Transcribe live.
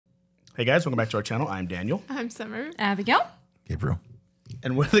Hey guys, welcome back to our channel. I'm Daniel. I'm Summer. Abigail. Gabriel.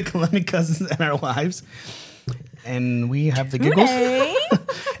 And we're the Colombian cousins and our wives. And we have the giggles.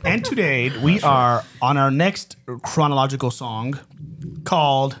 And today we are on our next chronological song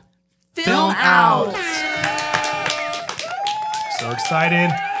called Film Out. So excited.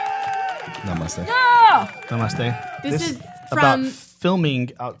 Namaste. No! Namaste. This is about from-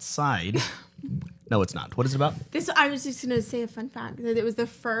 filming outside. No, it's not. What is it about? I was just going to say a fun fact that it was the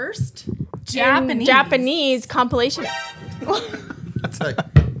first Japanese compilation. It's like,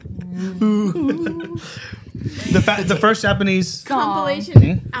 The first Japanese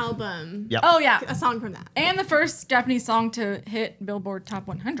compilation album. Yep. Oh, yeah. A song from that. And the first Japanese song to hit Billboard Top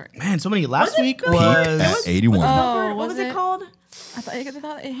 100. Man, so many. Last week at was 81. Oh, what was it called? I thought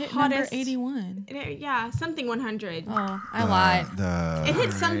it hit Hottest- number 81. Yeah, something 100. Oh, I lied. It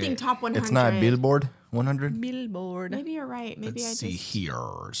hit something top 100. It's not Billboard 100. Billboard. Maybe you're right. Maybe Let's see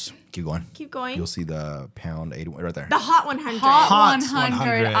here's. Keep going. Keep going. You'll see the pound 81 right there. The Hot 100. Hot Hot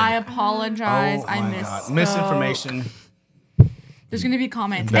 100. 100. I apologize. I my missed. God. Misinformation. There's going to be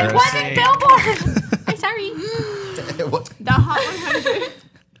comments. It Embarrassing. wasn't Billboard. I'm sorry. What? The Hot 100.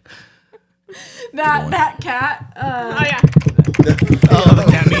 That cat. Oh, yeah. Oh, the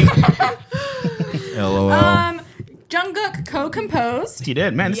cat meme. LOL. Jungkook co-composed. He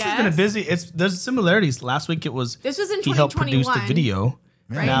did. Man, this has been a Yes. busy. There's similarities. Last week it was. This was in He helped produce the 2021. video.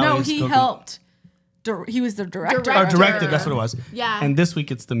 Right? Now No, he's he cooking- helped. He was the director. Or directed. That's what it was. Yeah. And this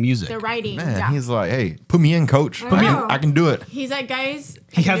week it's the music. The writing. Man, Yeah. he's like, hey, put me in, coach. I can do it. He's like, guys.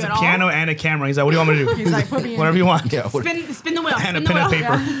 He has a piano and a camera. He's like, "What do you want me to do?" He's like, put me in. Whatever you want. Yeah. What, Spin the wheel. And a spin the pen and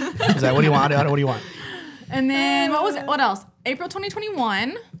wheel. paper. He's like, "What do you want? What do you want?" And then what was it? What else? April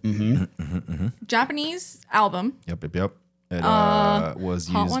 2021. Japanese album. Yep. It was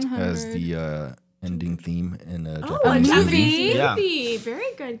Hot used 100. as the ending theme in a Oh, Japanese a movie. Japanese Yeah. movie.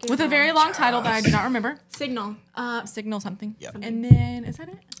 Very good. Good With a call. very long title that I do not remember. Signal. Signal something. Yep. And then is that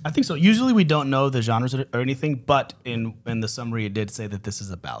it? I think so. Usually we don't know the genres or anything, but in the summary it did say that this is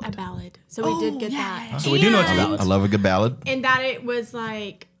a ballad. A ballad. So we did get yeah. that. So we do know it's a And- ballad. I love a good ballad. And that it was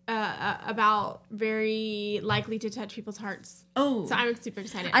like about very likely to touch people's hearts. Oh. So I'm super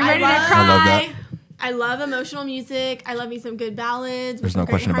excited. I'm ready to love- cry. I love that. I love emotional music. I love me some good ballads. There's with no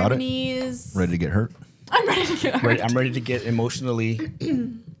great question about it. harmonies. Ready to get hurt? I'm ready to get hurt. I'm ready to get emotionally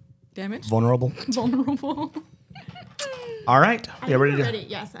Damaged. vulnerable. Vulnerable. All right. Yeah, ready to Ready.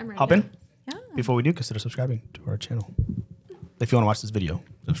 Yes, I'm ready. hop in? Yeah. Before we do, consider subscribing to our channel. If you want to watch this video,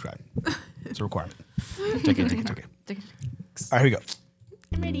 subscribe. It's a requirement. Take it. All right, here we go.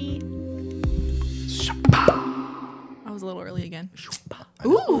 I'm ready. I was a little early again.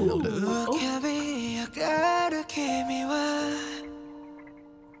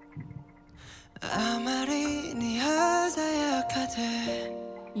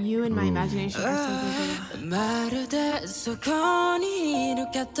 You and my imagination are so vivid. まるでそこにいる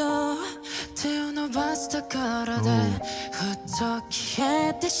けど手を伸ばしたからでふっと消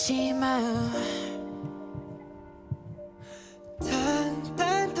えてしまう淡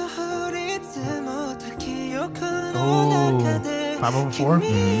々と降り積もった記憶の中で 504?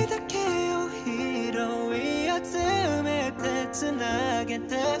 君だけを拾い集めてつなげて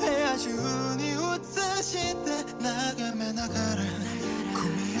部屋中に映して眺めながら込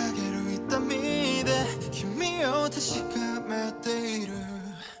み上げる痛みで君を確かめている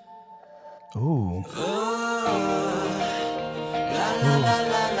Ooh.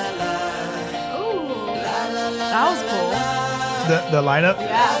 That was cool. The light up?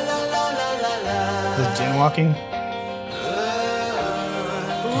 The gin walking?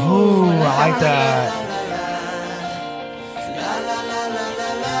 Ooh, I like that.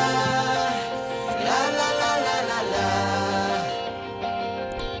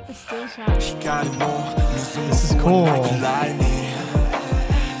 The still shot. This is cool.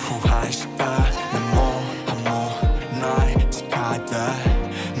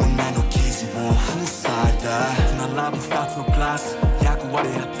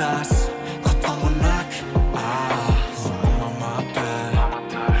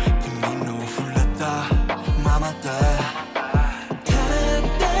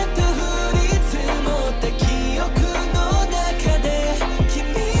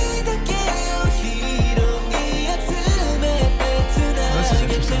 This is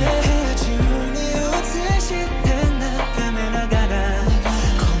interesting.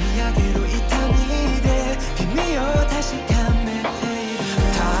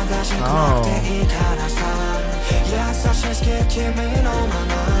 Oh.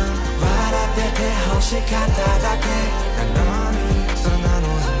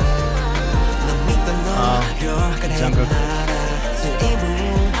 Jungkook.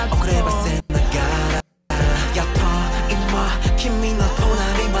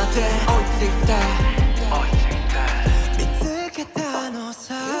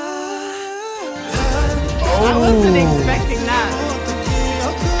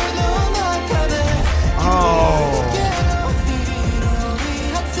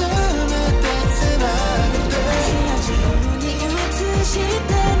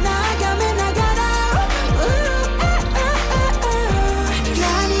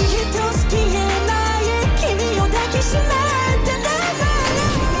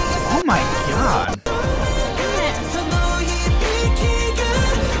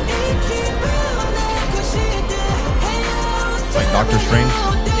 Doctor Strange.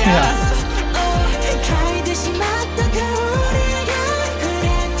 Yeah.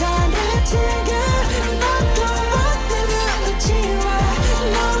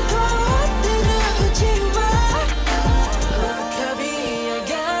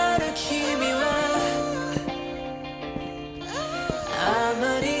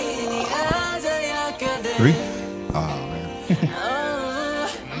 Three? Oh man.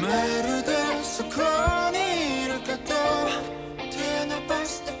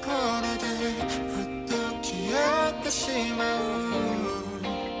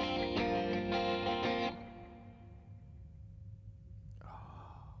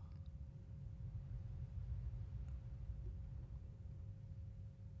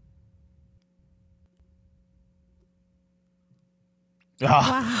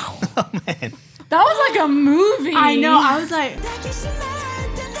 Oh, man. That was like a movie. I know. I was like,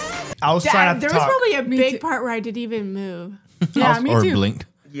 I was trying not to there was talk. probably a Me big too. part where I didn't even move. Yeah, me or too. blinked.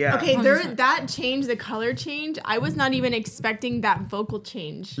 Yeah. Okay, that change, the color change. I was not even expecting that vocal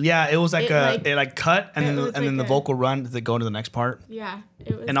change. Yeah, it was like It, it cut and it then was and then like the a- vocal run to go into the next part. Yeah,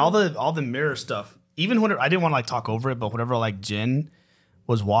 it was. And all the mirror stuff. Even when I didn't want to like talk over it, but whenever like Jin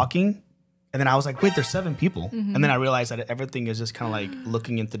was walking, and then I was like, wait, there's 7 people. Mm-hmm. And then I realized that everything is just kind of like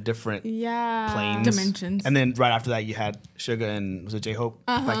looking into different planes. Dimensions. And then right after that you had Suga and was it J-Hope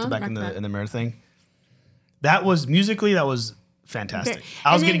back to back in the mirror thing. That was musically fantastic. Okay.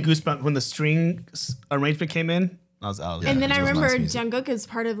 I was And getting then- goosebumps when the string arrangement came in. I was And then it I was remember nice music. Jungkook is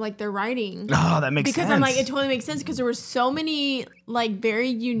part of like their writing. oh, that makes Because sense. I'm like, it totally makes sense because there were so many like very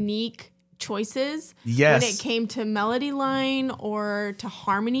unique choices Yes. when it came to melody line or to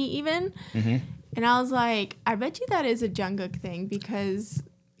harmony even. Mm-hmm. And I was like, I bet you that is a Jungkook thing because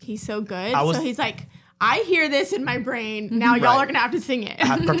he's so good. I was- So he's like, I hear this in my brain. Now y'all Right. are gonna have to sing it. I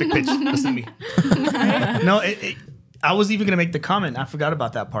have perfect pitch. Listen to me. No, I was even gonna make the comment. I forgot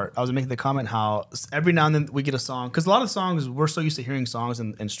about that part. I was making the comment how every now and then we get a song because a lot of songs we're so used to hearing songs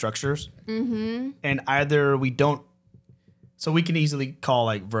and structures, and either we don't. So we can easily call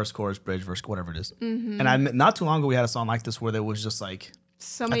like verse, chorus, bridge, verse, whatever it is. And I not too long ago we had a song like this where there was just like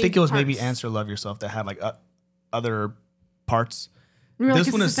So I many think it was maybe parts. Answer Love Yourself that had like other parts. We were This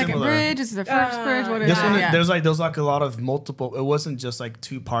like, one is is the second similar. bridge? Is the first bridge? What is This it? one, Yeah. there's like a lot of multiple. It wasn't just like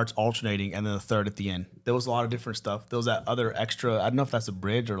 2 parts alternating and then a third at the end. There was a lot of different stuff. There was that other extra. I don't know if that's a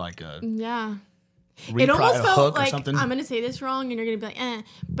bridge or like a Yeah. repri- It almost a felt hook or like something. I'm gonna say this wrong, and you're gonna be like, eh.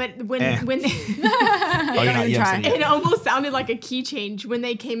 But when Eh. when Oh, you're not- even you haven't try. said it it yet. almost sounded like a key change when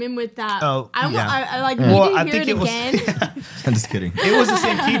they came in with that. Oh, yeah. I like Well, needed I to hear think it it was- again. I'm just kidding. It was the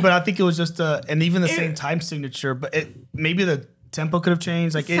same key, but I think it was just and even the same time signature. But maybe the tempo could have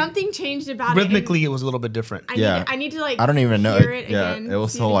changed. Like Something changed about rhythmically, it was a little bit different. I need to like. I don't even know. Hear it Yeah, again, it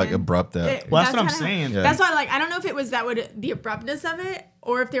was see so it like again. abrupt that. Well, that's what I'm kinda- saying. Yeah. That's why, like, I don't know if it was the abruptness of it,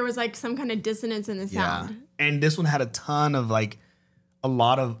 or if there was like some kind of dissonance in the Yeah, sound. and this one had a ton of like a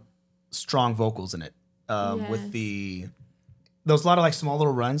lot of strong vocals in it. With Yes. there was a lot of like small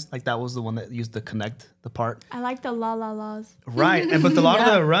little runs. Like that was the one that used to connect the part. I like the la la la's. Right, and but a lot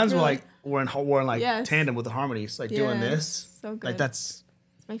of the runs really. were in like Yes. tandem with the harmonies, like doing Yes, this. so good. Like that's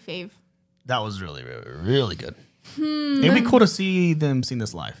It's my fave. that was really, really, really good. It'd be cool to see them sing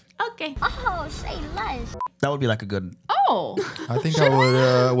this live. Okay. Oh, say less. That would be like a good. Oh, I think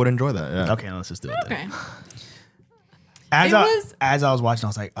I would enjoy that. Yeah. Okay, let's just do it. Then. okay. As I was watching, I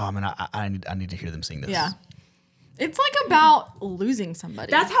was like, oh man, I need to hear them sing this. Yeah. It's like about losing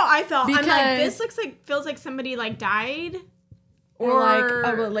somebody. That's how I felt. I'm like, Because- this feels like somebody like died. Or like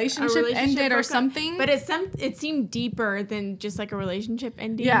a relationship ended or broke up. something. But it seemed deeper than just like a relationship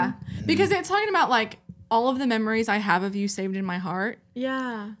ending. Yeah. Because it's talking about like all of the memories I have of you saved in my heart.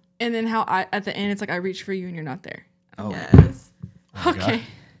 Yeah. And then how at the end it's like I reach for you and you're not there. Oh, Yes. Okay.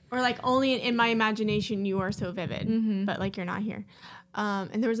 Or like only in my imagination you are so vivid, but like you're not here.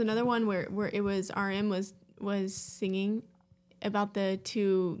 And there was another one where it was RM was singing about the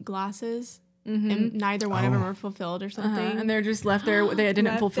 2 glasses, and neither one of them were fulfilled or something. And they're just left there. They didn't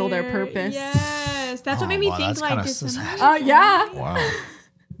Left fulfill their there. purpose. Yes, that's what made me wow, think that's like kinda this. sad. Yeah. Wow.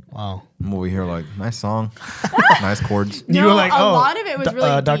 Wow. I'm over here like nice song, nice chords. You No, were like, a oh, lot of it was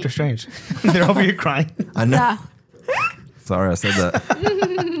really Doctor deep. Strange. They're over here crying. I know. Yeah. Sorry, I said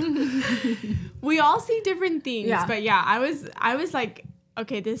that. We all see different things, Yeah. but yeah, I was like,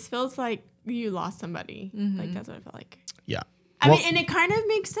 okay, this feels like you lost somebody. Like that's what it felt like. Yeah. I Well, mean, and it kind of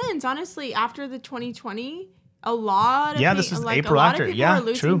makes sense, honestly. After the 2020, a lot of this is like, April a lot after. of people Yeah, are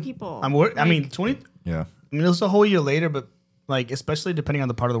losing true. people. I Like, mean, 20. Yeah. I mean, it was a whole year later, but like, especially depending on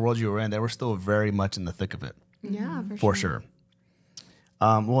the part of the world you were in, they were still very much in the thick of it, yeah, for sure.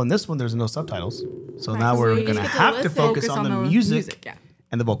 Well, in this one, there's no subtitles. So Right, now so we're you going to just get to have to listen. focus on the music Yeah.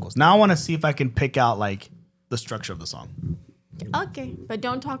 and the vocals. Now I want to see if I can pick out like the structure of the song. Okay, but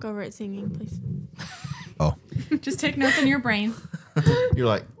don't talk over it singing, please. Oh, Just take notes in your brain. you're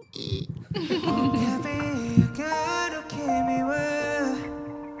like, 浮かび上がる君は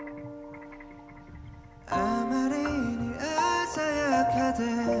あまりに鮮やかで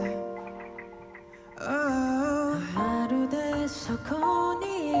まるでそこに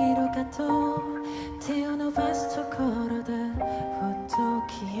いるかと手を伸ばすところでふっと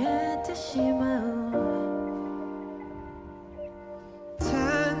消えてしまう淡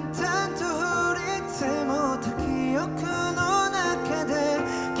々と降り積もった記憶の中で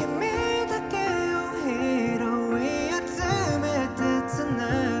君だけを拾い集めてつな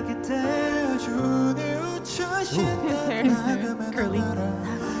げて宙に打ち消して眺めながら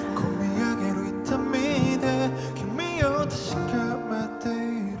込み上げる痛みで君を確かめてい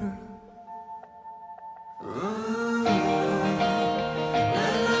る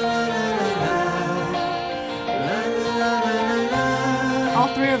All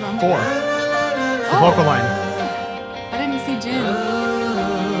three of them. 4. The vocal line. I didn't see Jin.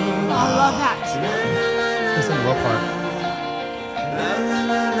 Oh, I love that. This is the low part.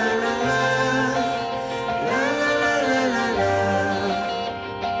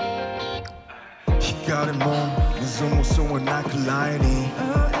光も水もそうなくらいに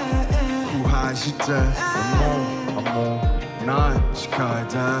腐敗してもうない視界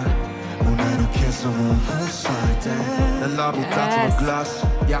で胸の傷を塞いで並び立つのグラス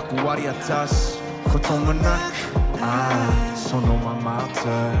役割果たすこともなくそのままで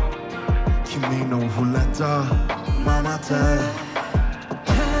君の触れたままで淡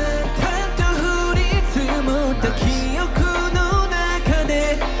々と降り積もった記憶の中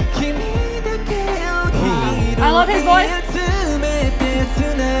で君だけを拾い I love his voice. 集めてつ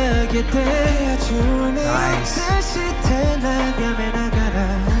なげて宙に落として眺めながら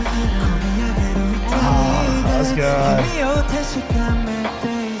込み上げる痛みで君を確かめて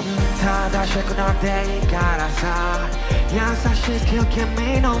いる正しくなっていいからさ優しい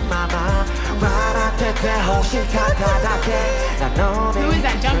君のまま笑ってて欲しかっただけなのに Who is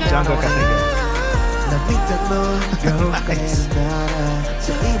that? Jungkook? Jungkook, I think. 涙の色が出るなら全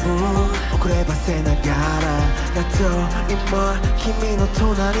部遅ればせながらやっと今君の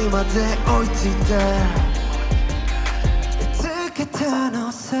隣まで追いついて見つけたの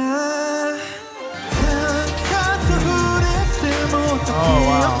さ淡々と降り積もった記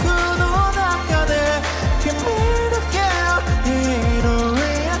憶の中で君だけを拾い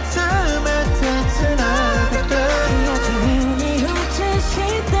集めてつなげて自分に打ちし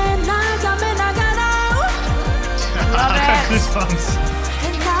て眺めながら I got goosebumps.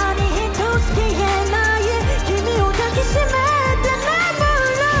 何一つ消えない君を抱きしめて眠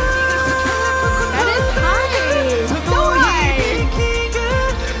る That is high. So high.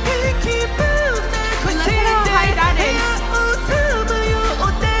 But listen how high that is.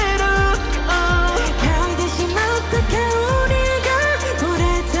 嗅いでしまった香りが漏れ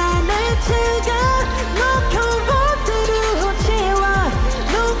た熱が残ってるうちは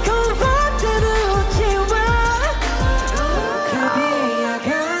残ってるうちは浮かび上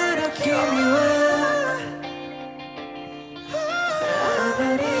がる君はあま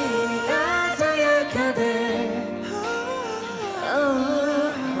りに鮮やかで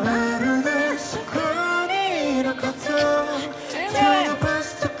まるでそこにいること手を伸ばす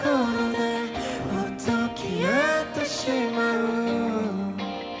ところでほっと消えてしまう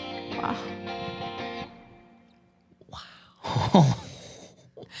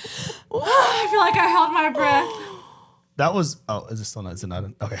I feel like I held my breath. That was. Oh, is it still not? Is it not?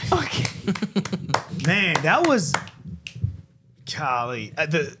 Okay. Man, that was. Golly.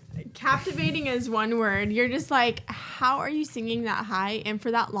 Captivating is one word. You're just like, how are you singing that high and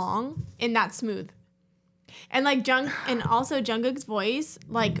for that long and that smooth? And like and also Jungkook's voice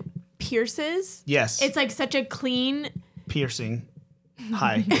like pierces. Yes. It's like such a clean, piercing.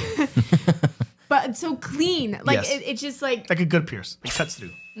 High. but so clean. Like Yes. it's just like Like a good pierce. It cuts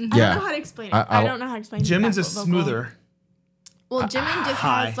through. I don't know how to explain it. I don't know how to explain it. Jimin's that is vocal. smoother. Well, Jimin just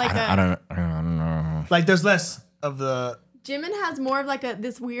high. has like I don't know. Like there's less of the. Jimin has more of like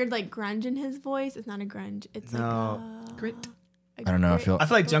this weird like grunge in his voice. It's not a grunge. It's No. like Grit. a I don't know. I grit. feel I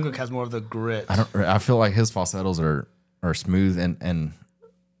feel like Jungkook has more of the grit. I feel like his falsettos are smooth and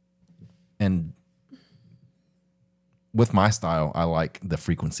with my style, I like the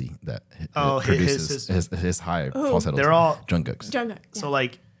frequency that it produces his high falsettos. They're all Jungkook's. Jungkook. Yeah. So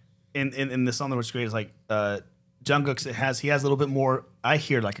like in the song that was great is like Jungkook's he has a little bit more. I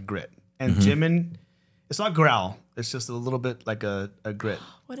hear like a grit, and Jimin It's not growl. It's just a little bit like a grit.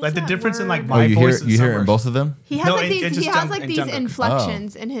 What is Like the that difference in like word? my voice and you hear it in Summer's. both of them? He has No, like it- these. it's He just has Jung- like and these Jungkook.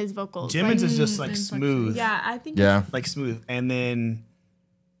 inflections in his vocals. Jimin's like, is just like smooth. yeah, I think. Yeah. Like smooth. And then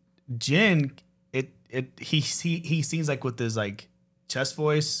Jin, he sings like with his like chest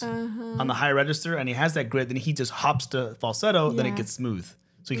voice on the high register, and he has that grit. Then he just hops to falsetto, then it Yeah. gets smooth.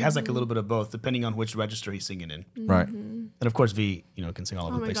 So he has like a little bit of both, depending on which register he's singing in. Right. And of course, V, can sing all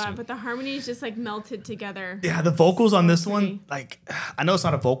over Oh the my place god! too. But the harmonies just like melted together. Yeah, the vocals on this pretty. one, like, I know it's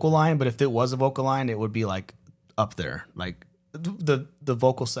not a vocal line, but if it was a vocal line, it would be like up there. Like the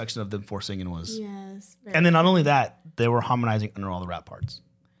vocal section of them four singing was. Yes. And then not only that, they were harmonizing under all the rap parts.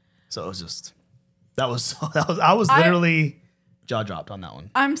 So it was just I was literally jaw dropped on that one.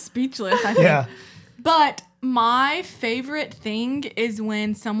 I'm speechless. I think. Yeah. But my favorite thing is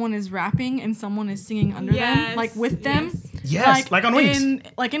when someone is rapping and someone is singing under them, like with them. Yes, like on Wings.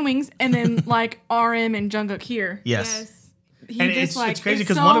 Like in Wings, and then like RM and Jungkook here. Yes. He And just it's crazy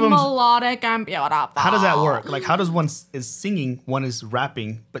because because one of them's melodic and beautiful. How does that work? Like how does one is singing, one is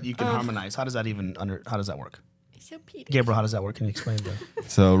rapping, but you can harmonize? How does that how does that work? So Peter. Gabriel, how does that work? Can you explain that?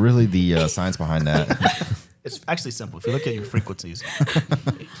 So really the science behind that. It's actually simple. If you look at your frequencies.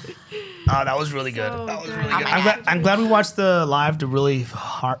 Oh, that was really good. So That was good. really good. I'm glad we watched the live to really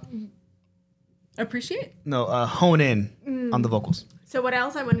Appreciate? hone in on the vocals. So what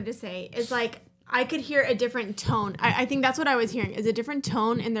else I wanted to say is like I could hear a different tone. I think that's what I was hearing is a different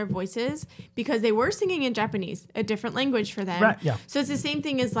tone in their voices because they were singing in Japanese, a different language for them. Right, yeah. So it's the same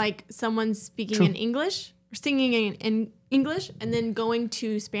thing as like someone speaking in English or singing in English and then going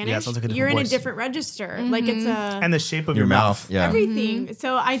to Spanish. Yeah, it sounds like a different You're in a voice. different register. Like it's a And the shape of Your your mouth. Yeah. everything.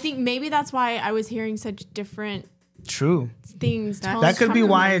 So I think maybe that's why I was hearing such different True. things. tones That could be from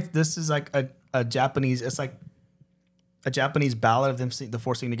why them. this is like a Japanese. It's like a Japanese ballad of them the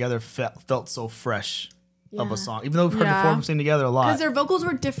four singing together felt so fresh of Yeah. a song. Even though we've heard the Yeah. four of them sing together a lot. Because their vocals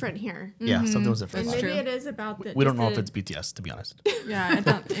were different here. Yeah, something was different. And maybe true. it is about the. We don't just know if the- it's BTS, to be honest. Yeah, it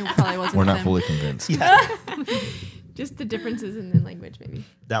probably wasn't. We're not them. fully convinced. just the differences in the language, maybe.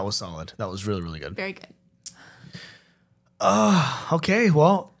 That was solid. That was really, really good. Very good. Okay,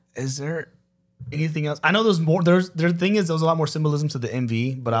 well, is there anything else? I know there's more. There's a lot more symbolism to the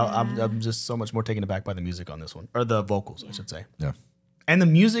MV, but I'm just so much more taken aback by the music on this one, or the vocals, I should say. Yeah. And the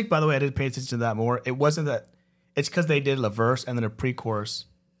music, by the way, I did pay attention to that more. It wasn't that. It's because they did a verse and then a pre-chorus,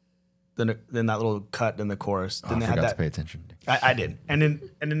 then that little cut in the chorus. Then I they had forgot that. to pay attention. I did, and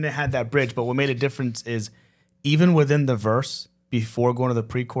then they had that bridge. But what made a difference is even within the verse before going to the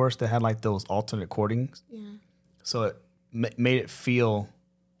pre-chorus, they had like those alternate chordings. Yeah. So it made it feel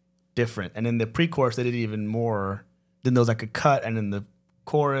different. And in the pre-chorus, they did even more. Then there was like a cut, and then the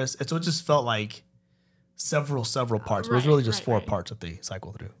chorus. And so it just felt like several parts. But it was really just four parts that they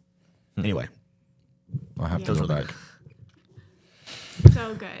cycled through. Anyway, I'll have to those go were back.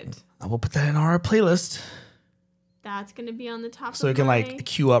 So good. I will put that in our playlist That's gonna be on the top. so of it can my like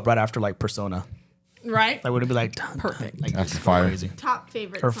queue up right after like Persona. Right? Like would it be like Perfect. Like After Fire. crazy. top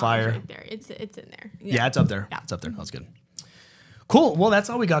favorite Or songs Fire. right there. It's in there. Yeah, it's up there. Yeah. It's up there. That was good. Cool. Well, that's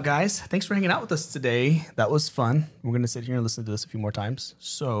all we got, guys. Thanks for hanging out with us today. That was fun. We're going to sit here and listen to this a few more times.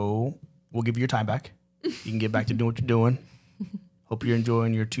 So we'll give you your time back. You can get back to doing what you're doing. Hope you're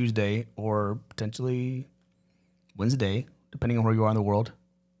enjoying your Tuesday or potentially Wednesday, depending on where you are in the world.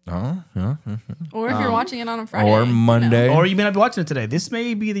 Yeah. Or if you're watching it on a Friday. Or Monday. Or you may not be watching it today. This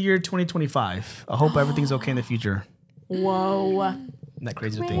may be the year 2025. I hope everything's okay in the future. Whoa. Isn't that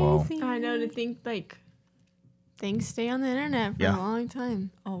crazy to think? Whoa. I know to think like things stay on the internet for Yeah. a long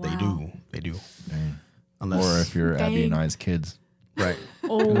time. Oh, wow. They do. They do. Dang. Unless, Or if you're Abby and Dang. I's kids. right.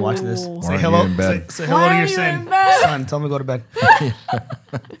 Oh. And watch this. Why Say aren't hello. you in bed? Say hello Why to are your you son. in bed? Son, tell him to go to bed.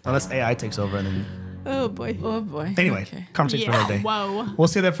 Unless AI takes over and then. Oh boy. Oh, boy. Anyway, Okay. conversation for another day. Whoa. We'll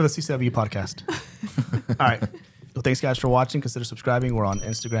say that for the CCW podcast. All right. Well, thanks, guys, for watching. Consider subscribing. We're on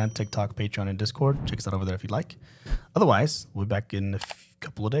Instagram, TikTok, Patreon, and Discord. Check us out over there if you'd like. Otherwise, we'll be back in a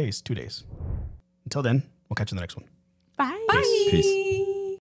couple of days, 2 days. Until then, we'll catch you in the next one. Bye. Peace.